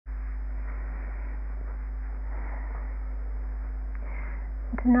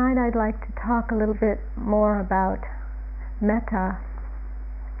tonight I'd like to talk a little bit more about metta.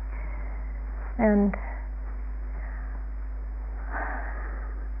 And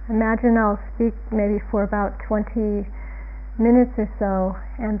imagine I'll speak maybe for about 20 minutes or so,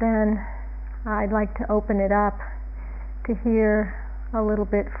 and then I'd like to open it up to hear a little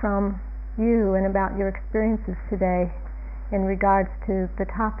bit from you and about your experiences today in regards to the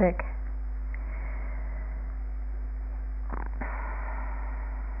topic.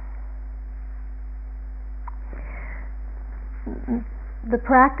 The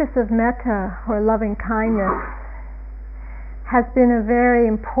practice of metta, or loving kindness, has been a very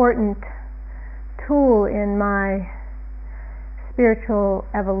important tool in my spiritual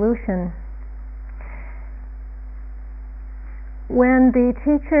evolution. When the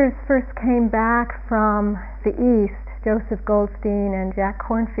teachers first came back from the East, Joseph Goldstein and Jack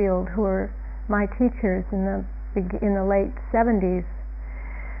Kornfield, who were my teachers in the late 70s,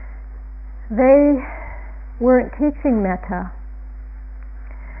 they weren't teaching metta.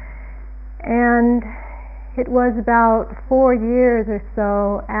 And it was about 4 years or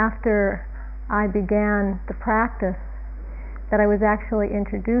so after I began the practice that I was actually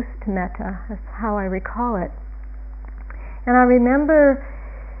introduced to metta. That's how I recall it. And I remember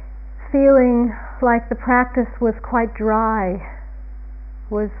feeling like the practice was quite dry,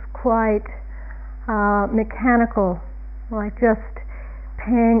 was quite mechanical, like just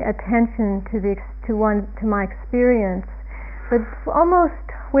paying attention to my experience, but almost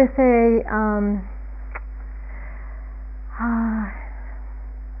with a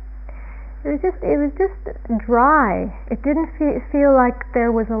it was just dry. It didn't feel like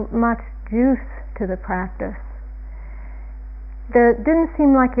there was much juice to the practice. It didn't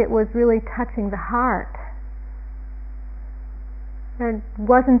seem like it was really touching the heart. There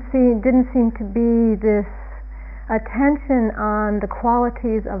didn't seem to be this attention on the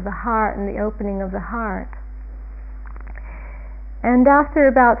qualities of the heart and the opening of the heart. And after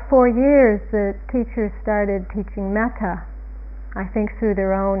about 4 years, the teachers started teaching metta, I think through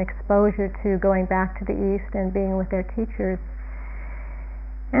their own exposure to going back to the East and being with their teachers.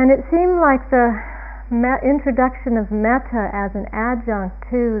 And it seemed like the introduction of metta as an adjunct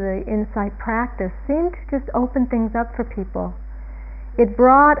to the insight practice seemed to just open things up for people. It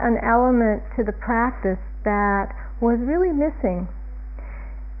brought an element to the practice that was really missing.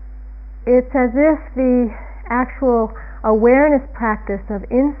 It's as if the actual awareness practice of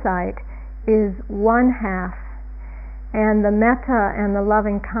insight is one half, and the metta and the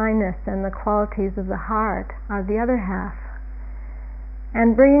loving kindness and the qualities of the heart are the other half.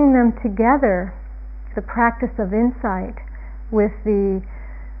 And bringing them together, the practice of insight with the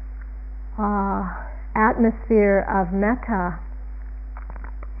atmosphere of metta,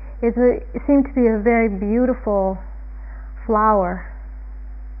 it seemed to be a very beautiful flower.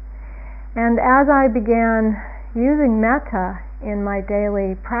 And as I began using metta in my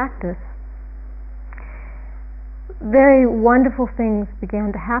daily practice, very wonderful things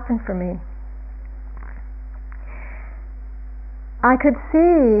began to happen for me. I could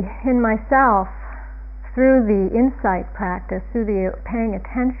see in myself, through the insight practice, through the paying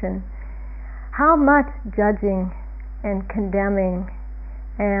attention, how much judging and condemning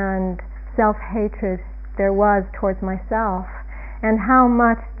and self-hatred there was towards myself, and how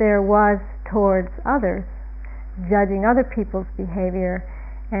much there was towards others, judging other people's behavior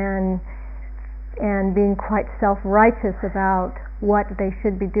and being quite self-righteous about what they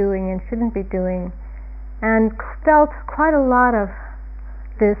should be doing and shouldn't be doing, and felt quite a lot of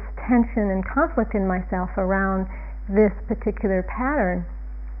this tension and conflict in myself around this particular pattern.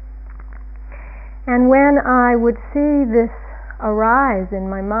 And when I would see this arise in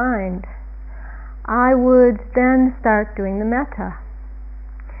my mind, I would then start doing the metta,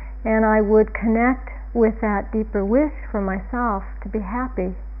 and I would connect with that deeper wish for myself to be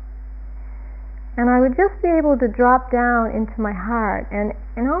happy. And I would just be able to drop down into my heart and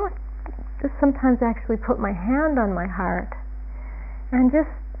almost just sometimes actually put my hand on my heart and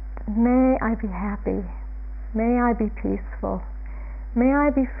just, may I be happy, may I be peaceful, may I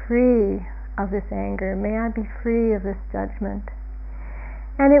be free of this anger, may I be free of this judgment.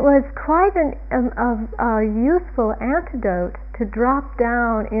 And it was quite a useful antidote to drop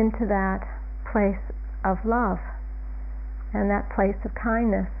down into that place of love and that place of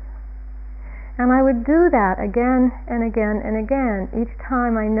kindness. And I would do that again and again and again, each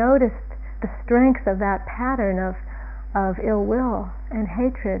time I noticed the strength of that pattern of ill will and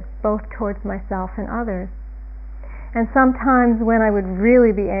hatred, both towards myself and others. And sometimes when I would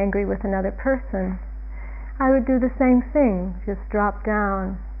really be angry with another person, I would do the same thing, just drop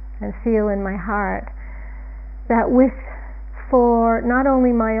down and feel in my heart that wish for not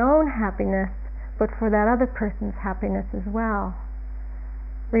only my own happiness, but for that other person's happiness as well.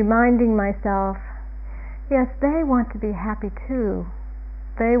 Reminding myself, yes, they want to be happy too.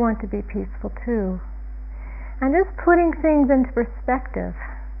 They want to be peaceful too. And just putting things into perspective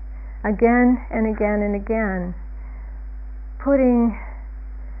again and again and again. Putting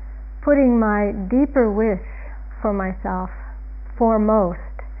my deeper wish for myself foremost,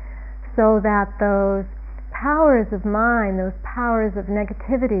 so that those powers of mind, those powers of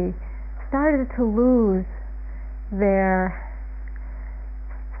negativity, started to lose their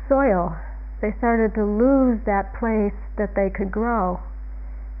soil. They started to lose that place that they could grow,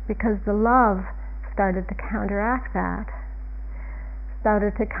 because the love started to counteract that,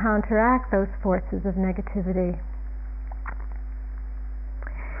 started to counteract those forces of negativity.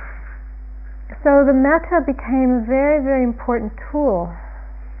 So the metta became a very, very important tool.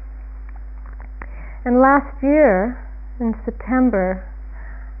 And last year, in September,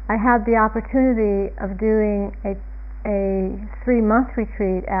 I had the opportunity of doing a 3-month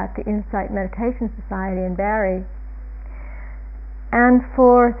retreat at the Insight Meditation Society in Barrie. And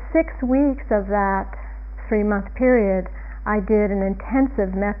for 6 weeks of that 3-month period, I did an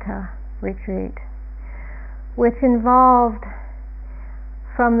intensive metta retreat, which involved,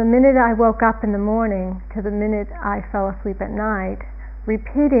 from the minute I woke up in the morning to the minute I fell asleep at night,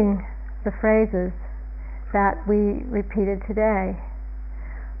 repeating the phrases that we repeated today.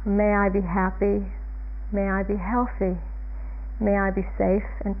 May I be happy. May I be healthy. May I be safe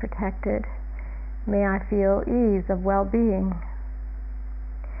and protected. May I feel ease of well-being.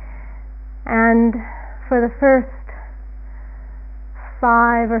 And for the first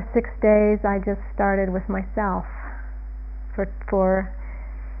 5 or 6 days, I just started with myself.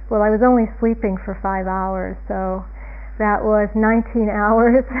 Well, I was only sleeping for 5 hours, so that was 19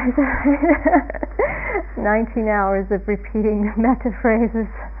 hours. 19 hours of repeating metta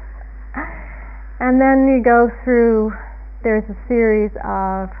phrases. And then you go through, there's a series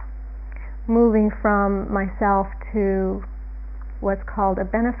of moving from myself to what's called a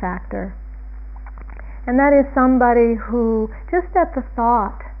benefactor. And that is somebody who, just at the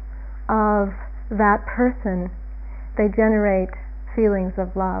thought of that person, they generate feelings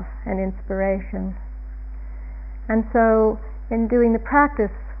of love and inspiration. And so in doing the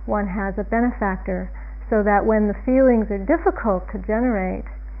practice, one has a benefactor, so that when the feelings are difficult to generate,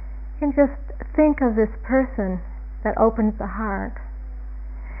 you can just think of this person that opens the heart.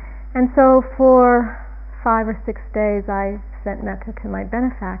 And so for 5 or 6 days, I sent metta to my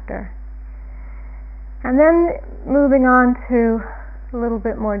benefactor. And then moving on to a little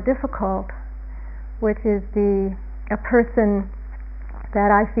bit more difficult, which is a person that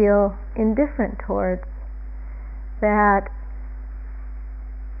I feel indifferent towards, that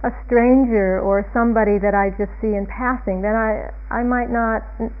a stranger or somebody that I just see in passing, that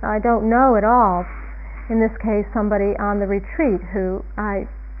I don't know at all. In this case, somebody on the retreat who I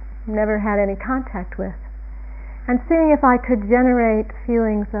never had any contact with. And seeing if I could generate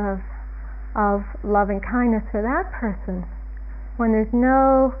feelings of love and kindness for that person when there's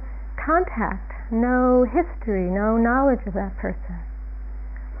no contact, no history, no knowledge of that person.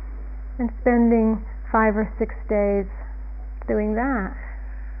 And spending 5 or 6 days doing that.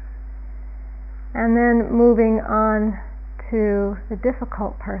 And then moving on to the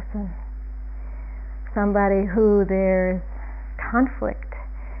difficult person, somebody who there's conflict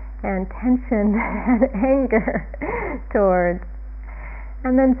and tension and anger towards.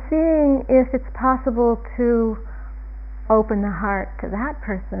 And then seeing if it's possible to open the heart to that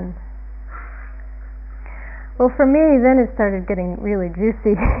person. Well, for me, then it started getting really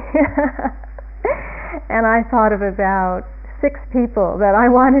juicy. And I thought of about 6 people that I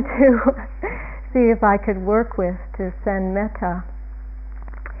wanted to see if I could work with to send metta.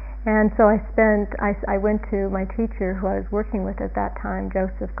 And so I went to my teacher who I was working with at that time,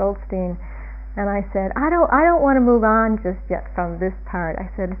 Joseph Goldstein, and I said, I don't want to move on just yet from this part. I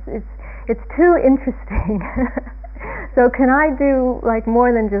said, it's too interesting. So can I do like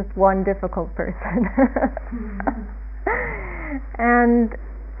more than just one difficult person? And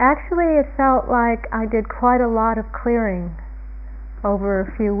actually it felt like I did quite a lot of clearing over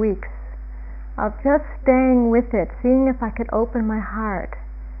a few weeks of just staying with it, seeing if I could open my heart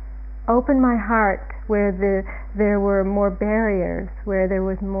where there were more barriers, where there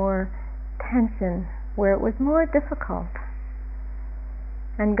was more tension, where it was more difficult,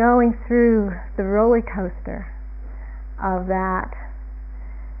 and going through the roller coaster of that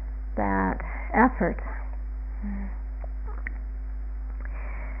effort.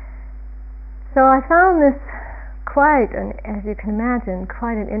 So I found this as you can imagine,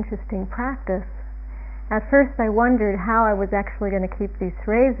 quite an interesting practice. at first I wondered how I was actually going to keep these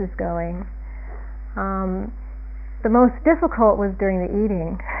phrases going. The most difficult was during the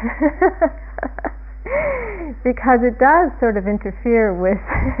eating because it does sort of interfere with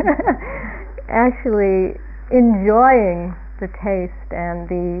actually enjoying the taste and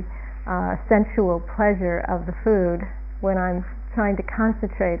the sensual pleasure of the food when I'm trying to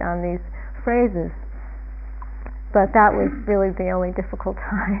concentrate on these phrases. But that was really the only difficult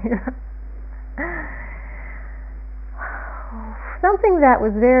time. Something that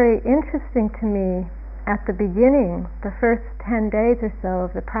was very interesting to me at the beginning, the first 10 days or so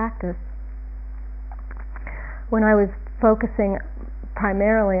of the practice, when I was focusing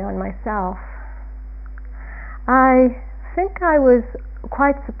primarily on myself, I think I was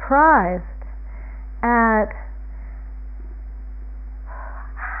quite surprised at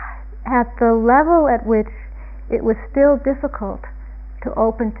the level at which it was still difficult to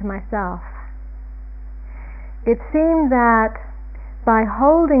open to myself. It seemed that by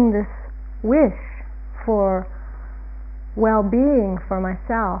holding this wish for well-being for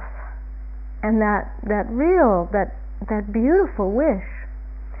myself, and that beautiful wish,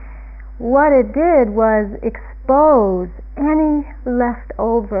 what it did was expose any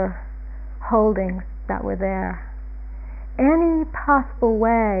leftover holdings that were there, any possible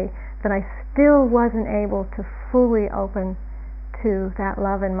way that I still wasn't able to fully open to that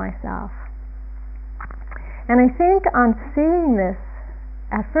love in myself. And I think on seeing this,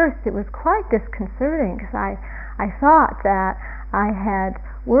 at first it was quite disconcerting, because I thought that I had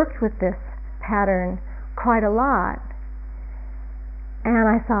worked with this pattern quite a lot. And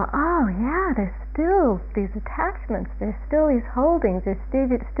I thought, oh yeah, there's still these attachments, there's still these holdings, there's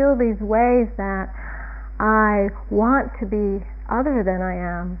still these ways that I want to be other than I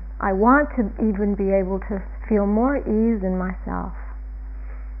am. I want to even be able to feel more ease in myself.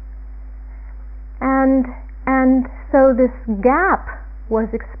 And so this gap was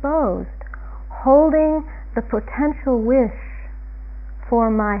exposed, holding the potential wish for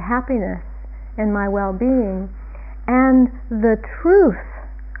my happiness and my well-being, and the truth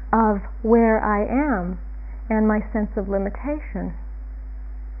of where I am and my sense of limitation.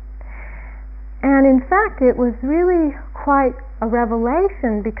 And in fact, it was really quite a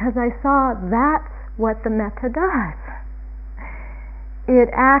revelation, because I saw that's what the metta does. It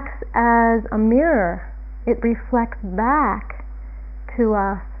acts as a mirror. It reflects back to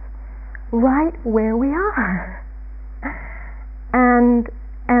us right where we are and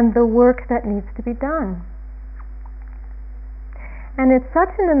the work that needs to be done. And it's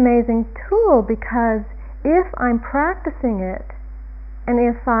such an amazing tool, because if I'm practicing it and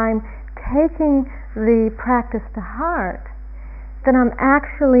if I'm taking the practice to heart, then I'm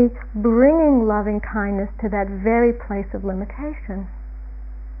actually bringing loving kindness to that very place of limitation.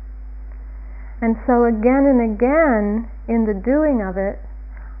 And so again and again in the doing of it,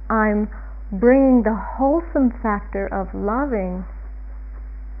 I'm bringing the wholesome factor of loving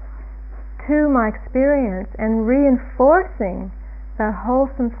to my experience and reinforcing the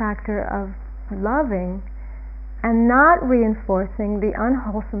wholesome factor of loving, and not reinforcing the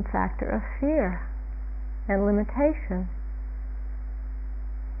unwholesome factor of fear and limitation.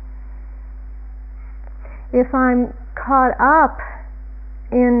 If I'm caught up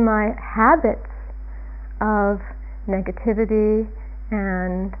in my habits of negativity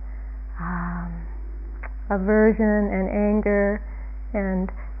and aversion and anger and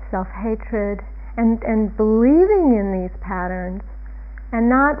self-hatred, and believing in these patterns and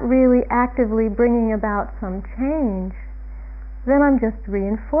not really actively bringing about some change, then I'm just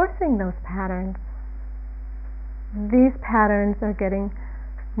reinforcing those patterns. These patterns are getting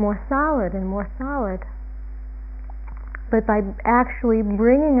more solid and more solid. But by actually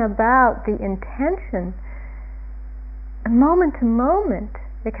bringing about the intention, moment to moment,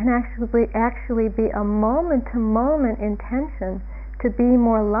 it can actually be a moment-to-moment intention to be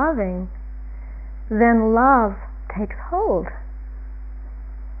more loving, then love takes hold.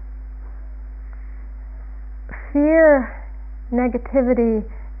 Fear, negativity,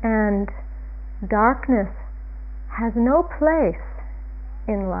 and darkness has no place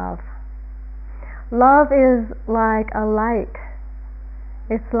in love. Love is like a light.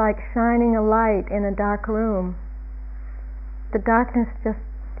 It's like shining a light in a dark room. The darkness just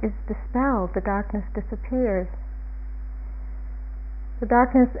is dispelled. The darkness disappears. The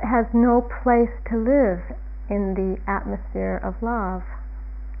darkness has no place to live in the atmosphere of love.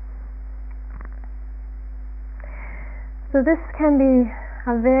 So this can be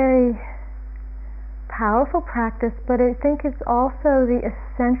a very powerful practice, but I think it's also the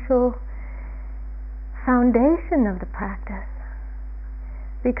essential foundation of the practice.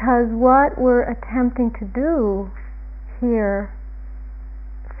 Because what we're attempting to do here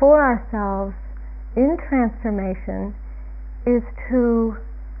for ourselves in transformation is to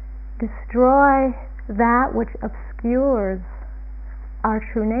destroy that which obscures our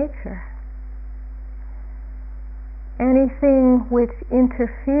true nature. Anything which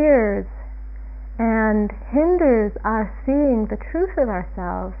interferes and hinders our seeing the truth of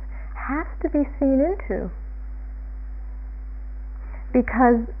ourselves has to be seen into.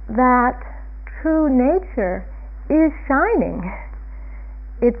 Because that true nature is shining.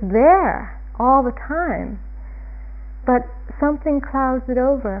 It's there all the time. But something clouds it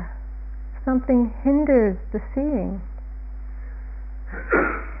over. Something hinders the seeing.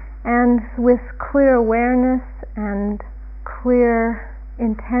 And with clear awareness and clear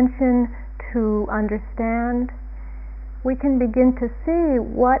intention to understand, we can begin to see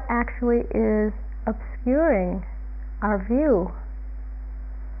what actually is obscuring our view.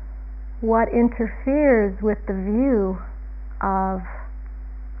 What interferes with the view of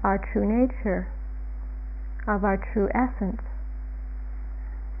our true nature, of our true essence.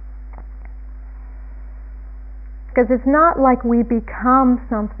 Because it's not like we become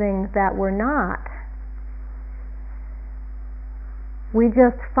something that we're not. We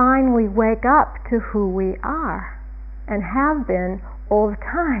just finally wake up to who we are and have been all the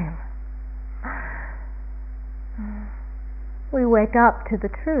time. We wake up to the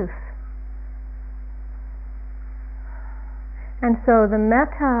truth. And so the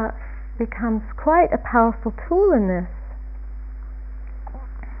metta becomes quite a powerful tool in this.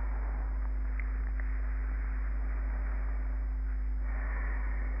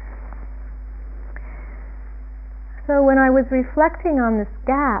 So when I was reflecting on this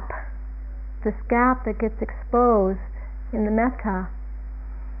gap that gets exposed in the metta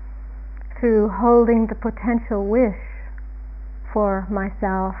through holding the potential wish for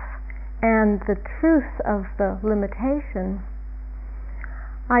myself and the truth of the limitation,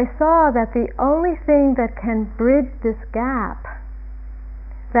 I saw that the only thing that can bridge this gap,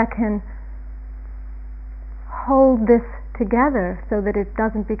 that can hold this together so that it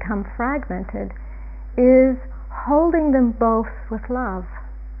doesn't become fragmented, is holding them both with love.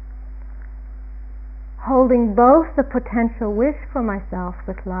 Holding both the potential wish for myself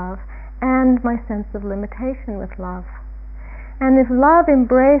with love and my sense of limitation with love. And if love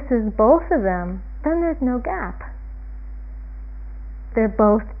embraces both of them, then there's no gap. They're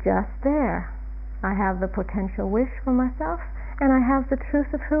both just there. I have the potential wish for myself, and I have the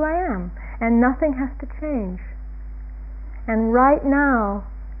truth of who I am, and nothing has to change. And right now,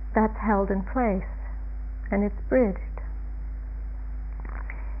 that's held in place, and it's bridged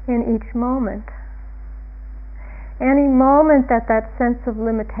in each moment. Any moment that that sense of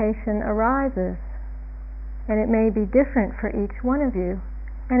limitation arises, and it may be different for each one of you,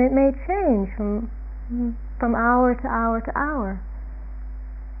 and it may change from hour to hour to hour.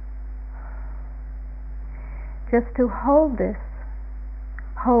 Just to hold this,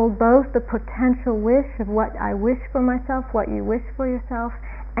 hold both the potential wish of what I wish for myself, what you wish for yourself,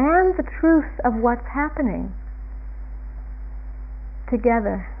 and the truth of what's happening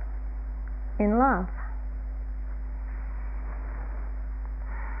together in love.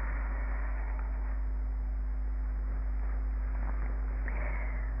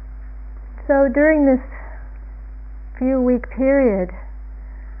 So during this few-week period,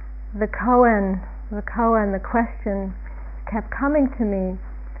 the question kept coming to me,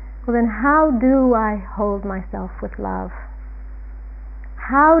 well then how do I hold myself with love?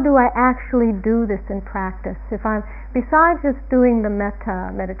 How do I actually do this in practice? Besides just doing the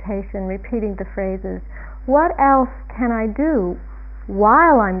metta meditation, repeating the phrases, what else can I do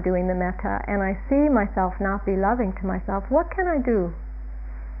while I'm doing the metta and I see myself not be loving to myself? What can I do?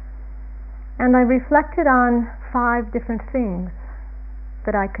 And I reflected on 5 different things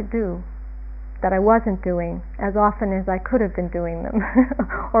that I could do, that I wasn't doing as often as I could have been doing them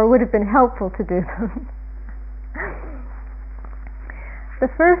or would have been helpful to do them. The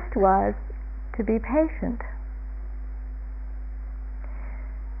first was to be patient,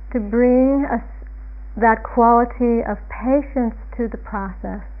 to bring that quality of patience to the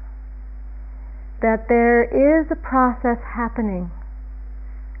process, that there is a process happening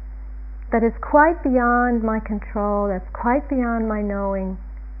that is quite beyond my control, that's quite beyond my knowing,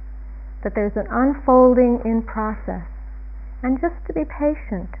 that there's an unfolding in process, and just to be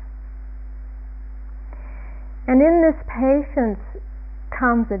patient. And in this patience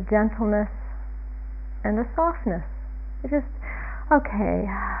comes a gentleness and a softness. It's just, okay,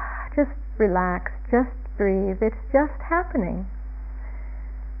 just relax, just breathe, it's just happening.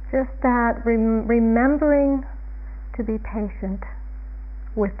 Just that remembering to be patient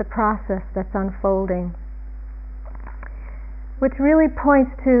with the process that's unfolding, which really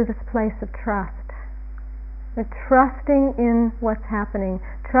points to this place of trust. The trusting in what's happening,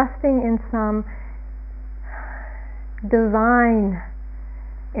 trusting in some divine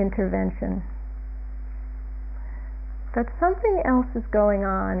intervention. That something else is going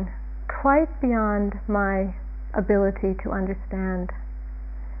on quite beyond my ability to understand.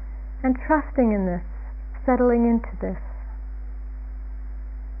 And trusting in this, settling into this.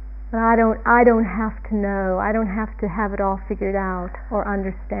 I don't have to know, I don't have to have it all figured out or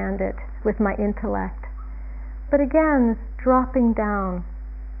understand it with my intellect. But again, dropping down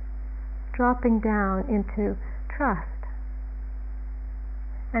into trust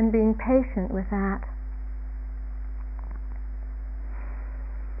and being patient with that.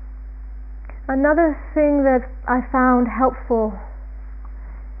 Another thing that I found helpful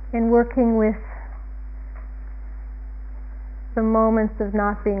in working with the moments of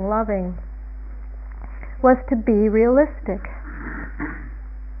not being loving was to be realistic.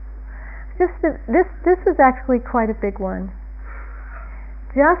 This is actually quite a big one.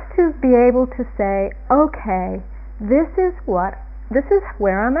 Just to be able to say, okay, this is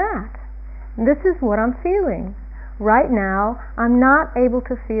where I'm at. This is what I'm feeling. Right now, I'm not able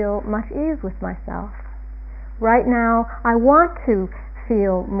to feel much ease with myself. Right now, I want to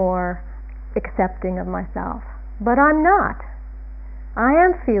feel more accepting of myself, but I'm not. I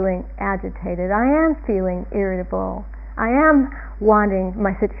am feeling agitated. I am feeling irritable. I am wanting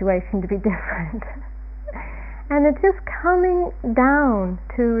my situation to be different. And it's just coming down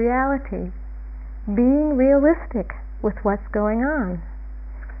to reality, being realistic with what's going on,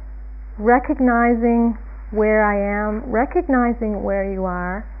 recognizing where I am, recognizing where you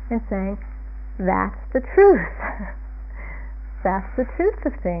are, and saying, that's the truth. That's the truth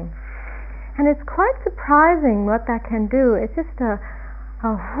of things. And it's quite surprising what that can do. It's just a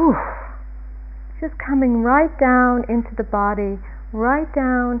whew, just coming right down into the body, right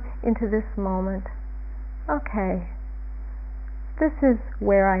down into this moment. Okay, this is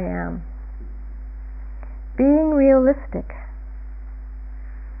where I am. Being realistic.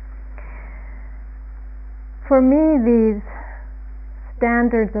 For me, these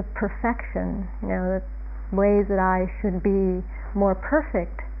standards of perfection, the ways that I should be more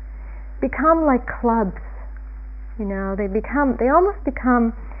perfect, become like clubs. They almost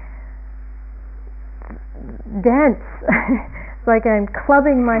become dense. It's like I'm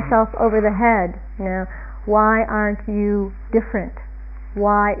clubbing myself over the head. Why aren't you different?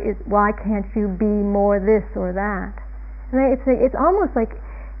 Why can't you be more this or that? And it's almost like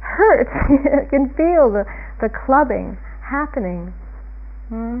hurts. You can feel the clubbing happening.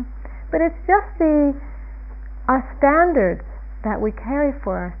 But it's just our standards that we carry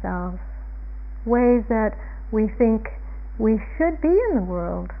for ourselves, ways that we think we should be in the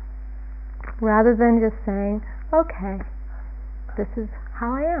world, rather than just saying, okay, this is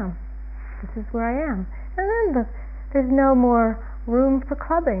how I am, this is where I am. And then there's no more room for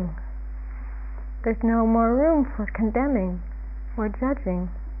clubbing, there's no more room for condemning or judging.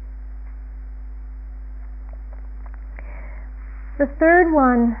 The third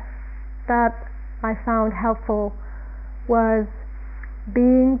one that I found helpful was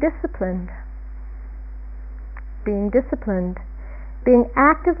being disciplined. Being disciplined, being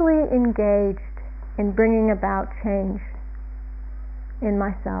actively engaged in bringing about change in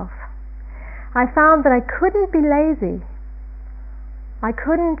myself. I found that I couldn't be lazy. I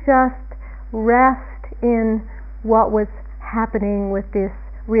couldn't just rest in what was happening with this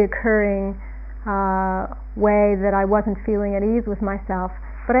reoccurring way that I wasn't feeling at ease with myself,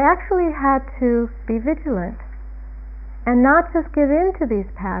 but I actually had to be vigilant and not just give in to these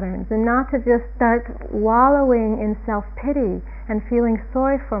patterns, and not to just start wallowing in self-pity and feeling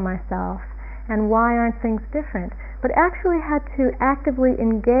sorry for myself and why aren't things different, but actually had to actively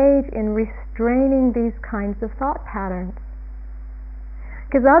engage in restraining these kinds of thought patterns.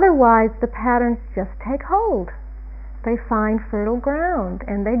 Because otherwise the patterns just take hold. They find fertile ground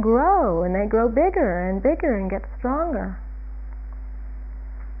and they grow bigger and bigger and get stronger.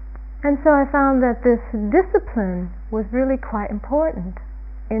 And so I found that this discipline was really quite important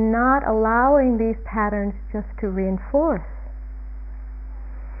in not allowing these patterns just to reinforce.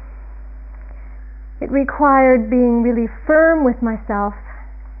 It required being really firm with myself,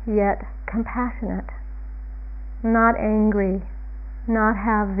 yet compassionate, not angry, not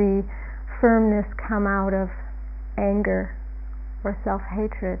have the firmness come out of anger or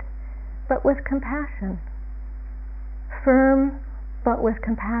self-hatred, but with compassion. Firm, but with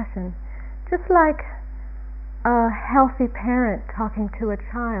compassion. Just like a healthy parent talking to a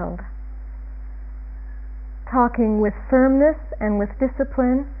child. talking with firmness and with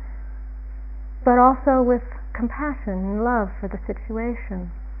discipline, but also with compassion and love for the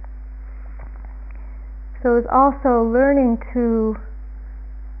situation. So it's also learning to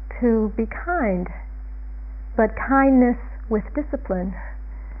be kind, but kindness with discipline,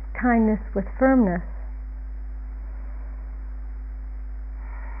 kindness with firmness.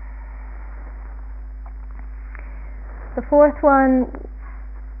 The fourth one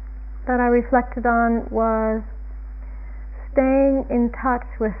that I reflected on was staying in touch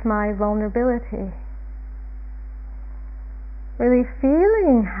with my vulnerability. Really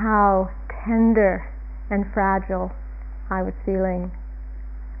feeling how tender and fragile I was feeling,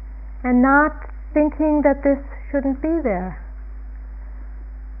 and not thinking that this shouldn't be there.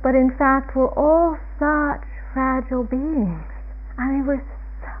 But in fact, we're all such fragile beings. I mean, we're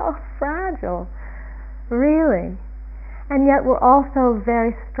so fragile, really. And yet we're also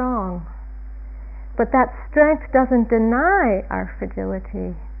very strong. But that strength doesn't deny our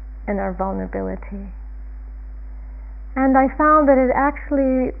fragility and our vulnerability. And I found that it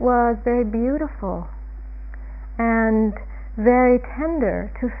actually was very beautiful and very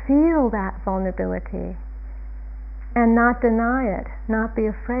tender to feel that vulnerability and not deny it, not be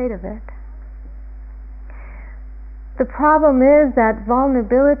afraid of it. The problem is that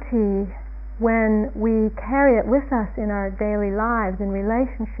vulnerability, when we carry it with us in our daily lives, in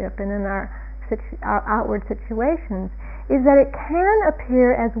relationship, and in our outward situations, is that it can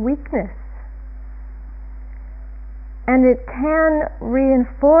appear as weakness. And it can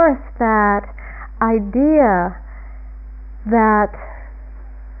reinforce that idea that,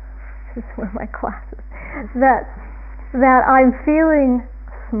 this is one of my classes, that I'm feeling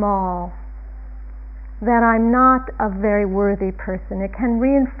small, that I'm not a very worthy person. It can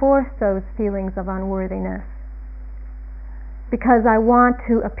reinforce those feelings of unworthiness, because I want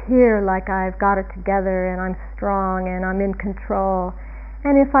to appear like I've got it together and I'm strong and I'm in control.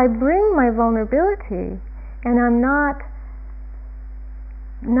 And if I bring my vulnerability and I'm not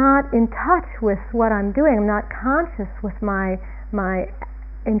in touch with what I'm doing, I'm not conscious with my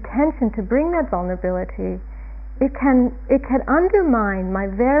intention to bring that vulnerability, it can undermine my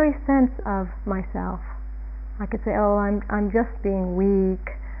very sense of myself. I could say, oh, I'm just being weak,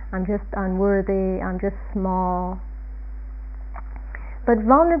 I'm just unworthy, I'm just small. But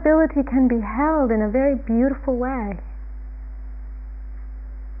vulnerability can be held in a very beautiful way.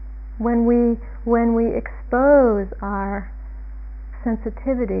 When we expose our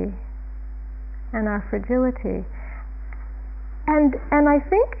sensitivity and our fragility. And I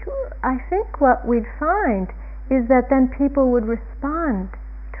think what we'd find is that then people would respond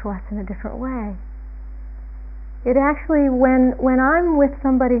to us in a different way. It actually, when I'm with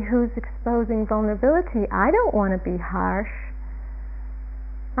somebody who's exposing vulnerability, I don't want to be harsh.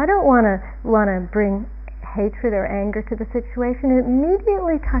 I don't want to bring hatred or anger to the situation. It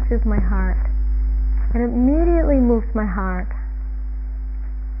immediately touches my heart. It immediately moves my heart.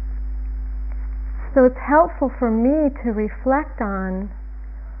 So it's helpful for me to reflect on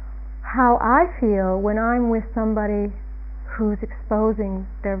how I feel when I'm with somebody who's exposing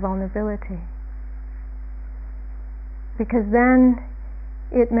their vulnerability. Because then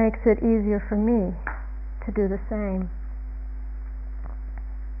it makes it easier for me to do the same.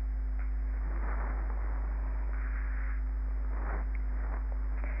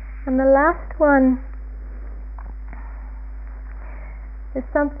 And the last one is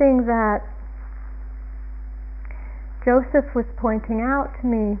something that Joseph was pointing out to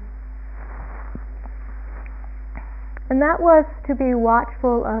me, and that was to be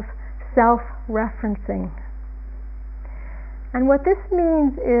watchful of self-referencing. And what this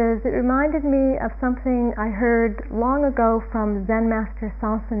means is, it reminded me of something I heard long ago from Zen Master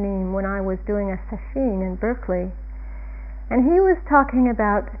Sansanim when I was doing a sesshin in Berkeley. And he was talking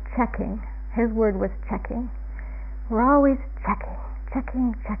about checking. His word was checking. We're always checking.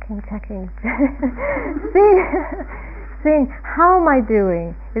 Seeing how am I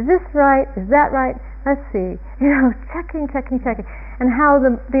doing? Is this right? Is that right? Let's see. Checking. And how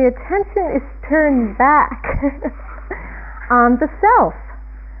the attention is turned back on the self.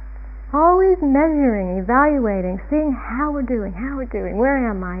 Always measuring, evaluating, seeing how we're doing. Where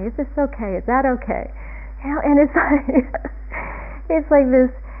am I? Is this okay? Is that okay? And it's like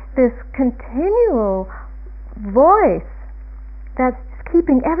this continual voice that's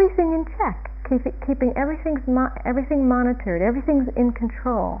keeping everything in check, keeping everything monitored, everything's in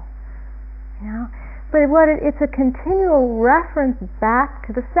control. But it's a continual reference back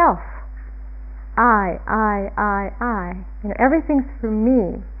to the self. I. Everything's for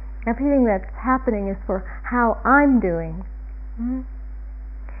me. Everything that's happening is for how I'm doing.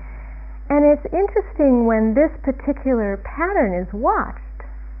 And it's interesting when this particular pattern is watched,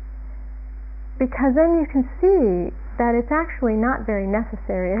 because then you can see that it's actually not very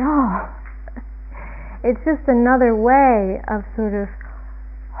necessary at all. It's just another way of sort of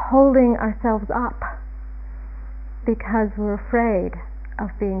holding ourselves up because we're afraid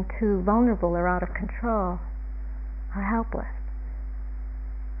of being too vulnerable or out of control or helpless.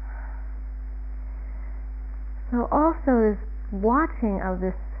 So also this watching of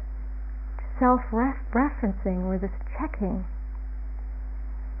this self-referencing or this checking.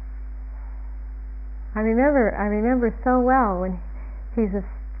 I remember so well when he's a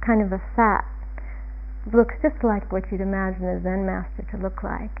kind of a fat, looks just like what you'd imagine a Zen master to look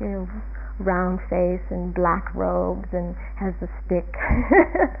like, round face and black robes and has a stick.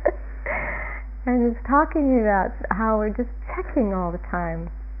 And he's talking about how we're just checking all the time.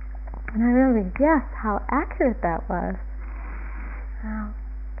 And I remember, yes, how accurate that was.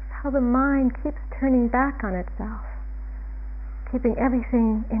 How the mind keeps turning back on itself, keeping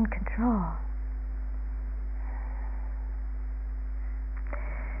everything in control.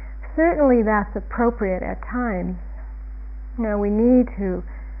 Certainly that's appropriate at times. We need to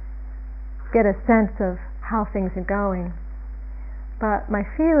get a sense of how things are going. But my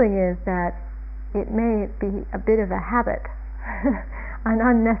feeling is that it may be a bit of a habit, an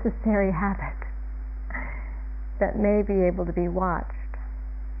unnecessary habit, that may be able to be watched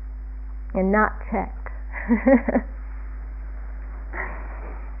and not checked.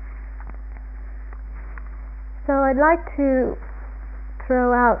 So I'd like to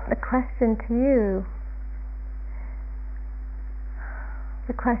throw out the question to you,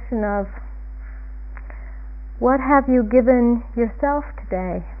 the question of, what have you given yourself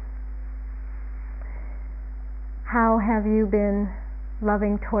today? How have you been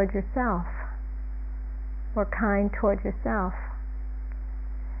loving towards yourself or kind towards yourself?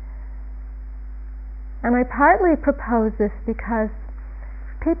 And I partly propose this because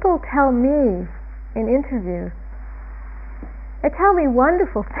people tell me in interviews, they tell me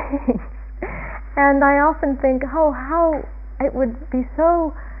wonderful things, and I often think, how it would be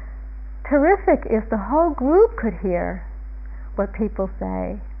so terrific if the whole group could hear what people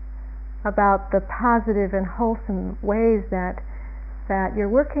say about the positive and wholesome ways that you're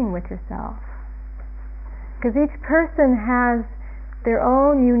working with yourself. Because each person has their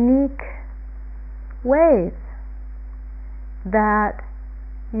own unique ways that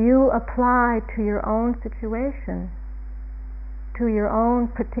you apply to your own situation, to your own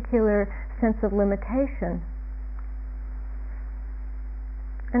particular sense of limitation.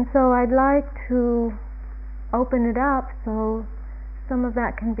 And so I'd like to open it up so some of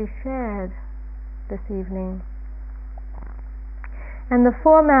that can be shared this evening. And the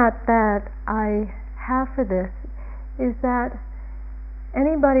format that I have for this is that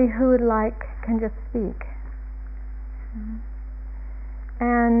anybody who would like can just speak.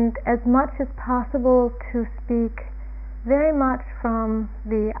 And as much as possible to speak very much from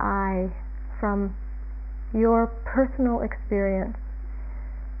the I, from your personal experience,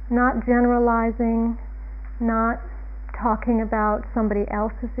 not generalizing, not talking about somebody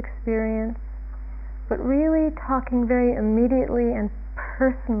else's experience, but really talking very immediately and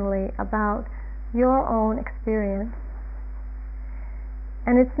personally about your own experience.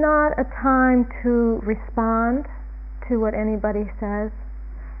 And it's not a time to respond to what anybody says,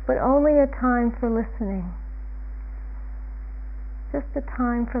 but only a time for listening. Just a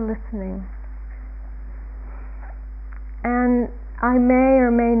time for listening. And I may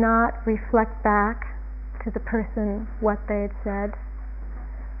or may not reflect back to the person what they had said,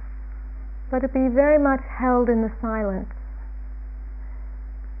 but it be very much held in the silence.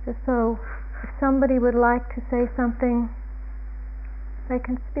 Just so if somebody would like to say something, they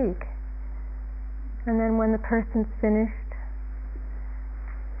can speak. And then when the person's finished,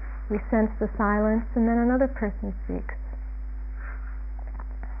 we sense the silence, and then another person speaks.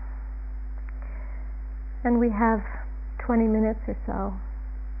 And we have 20 minutes or so.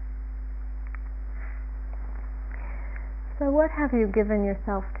 So what have you given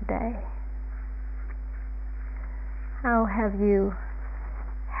yourself today? How have you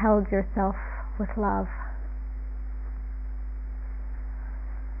held yourself with love?